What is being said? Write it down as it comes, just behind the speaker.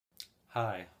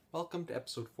Hi, welcome to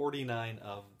episode 49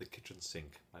 of The Kitchen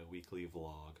Sink, my weekly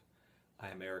vlog. I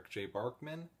am Eric J.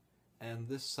 Barkman, and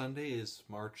this Sunday is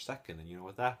March 2nd, and you know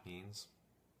what that means.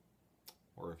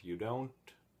 Or if you don't,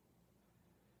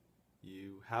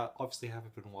 you obviously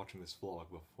haven't been watching this vlog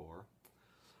before,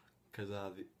 because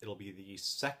it'll be the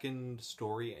second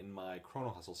story in my Chrono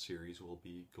Hustle series will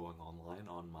be going online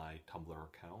on my Tumblr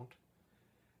account,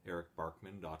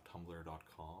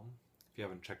 ericbarkman.tumblr.com. If you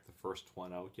haven't checked the first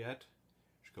one out yet,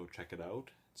 you should go check it out.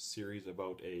 It's a series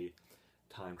about a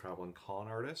time-traveling con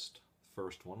artist. The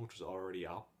first one, which is already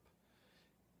up.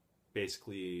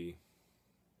 Basically,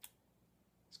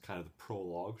 it's kind of the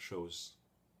prologue, shows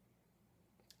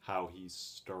how he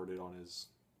started on his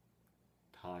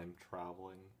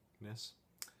time-travelingness.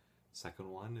 Second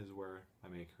one is where my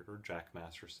main character, Jack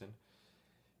Masterson,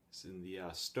 is in the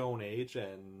Stone Age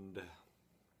and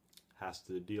has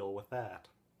to deal with that.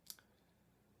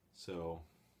 So,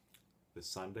 this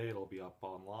Sunday it'll be up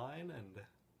online and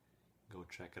go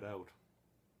check it out.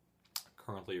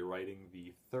 Currently writing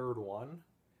the third one.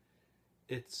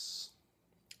 I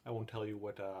won't tell you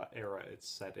what era it's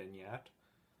set in yet,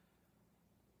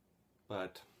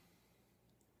 but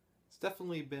it's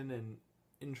definitely been an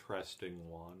interesting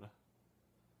one.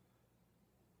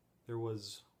 There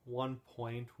was one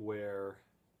point where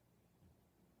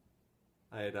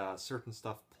I had certain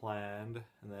stuff planned,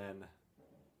 and then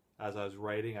as I was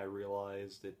writing, I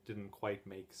realized it didn't quite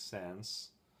make sense.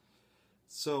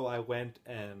 So I went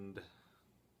and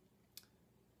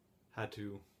had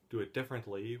to do it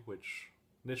differently, which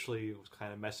initially was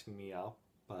kind of messing me up,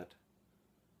 but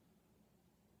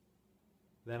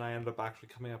then I ended up actually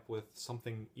coming up with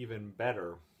something even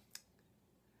better.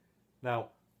 Now,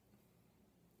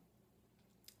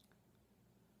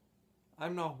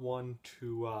 I'm not one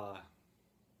to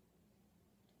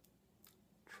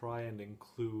try and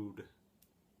include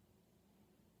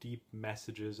deep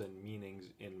messages and meanings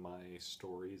in my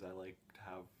stories. I like to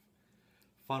have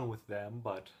fun with them,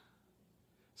 but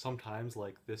sometimes,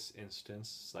 like this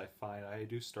instance, I find I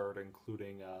do start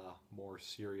including more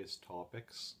serious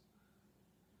topics,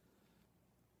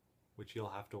 which you'll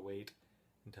have to wait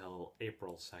until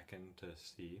April 2nd to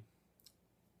see.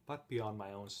 But beyond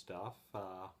my own stuff,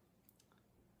 go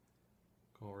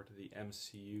over to the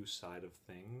MCU side of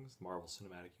things, Marvel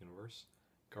Cinematic Universe.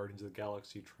 Guardians of the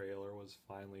Galaxy trailer was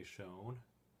finally shown.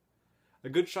 A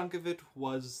good chunk of it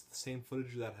was the same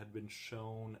footage that had been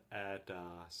shown at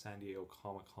San Diego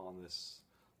Comic-Con this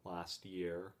last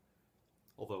year,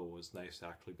 although it was nice to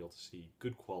actually be able to see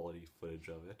good quality footage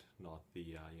of it, not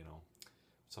the,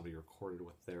 somebody recorded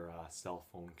with their cell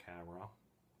phone camera.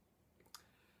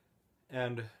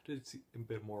 And did see a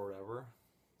bit more whatever.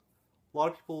 A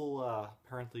lot of people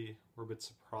apparently were a bit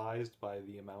surprised by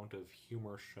the amount of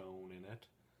humor shown in it,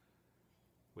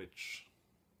 which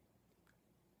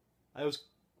I was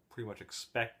pretty much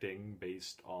expecting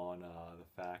based on the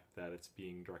fact that it's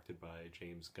being directed by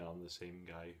James Gunn, the same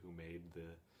guy who made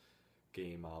the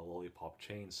game Lollipop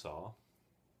Chainsaw.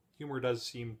 Humor does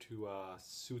seem to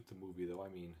suit the movie, though. I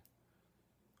mean,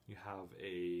 you have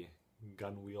a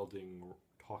gun-wielding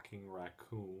talking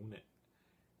raccoon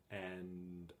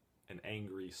and an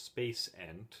angry space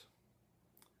ant.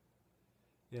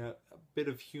 Yeah, a bit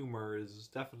of humor is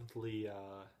definitely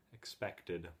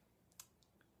expected.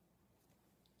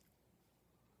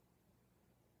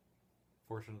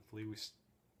 Fortunately, we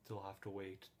still have to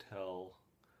wait till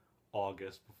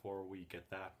August before we get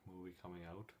that movie coming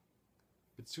out.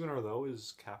 But sooner, though,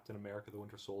 is Captain America the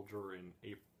Winter Soldier in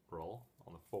April,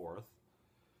 on the 4th.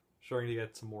 Starting to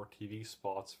get some more TV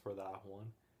spots for that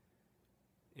one,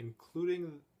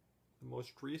 including the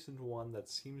most recent one that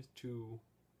seems to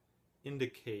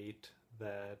indicate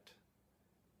that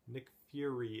Nick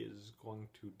Fury is going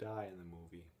to die in the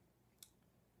movie.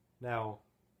 Now,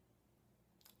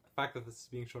 the fact that this is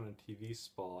being shown in a TV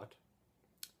spot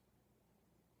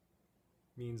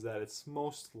means that it's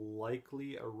most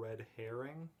likely a red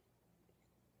herring,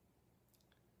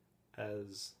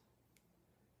 as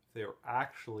if they were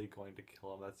actually going to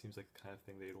kill him, that seems like the kind of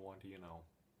thing they'd want to,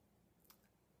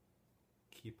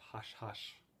 keep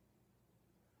hush-hush.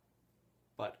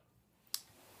 But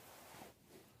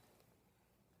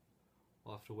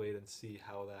we'll have to wait and see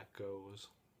how that goes.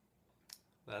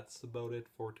 That's about it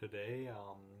for today.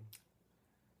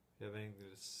 If you have anything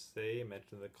to say,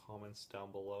 mention in the comments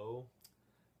down below.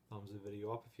 Thumbs the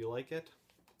video up if you like it.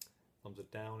 Thumbs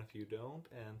it down if you don't.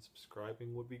 And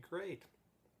subscribing would be great.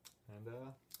 And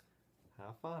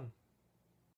have fun.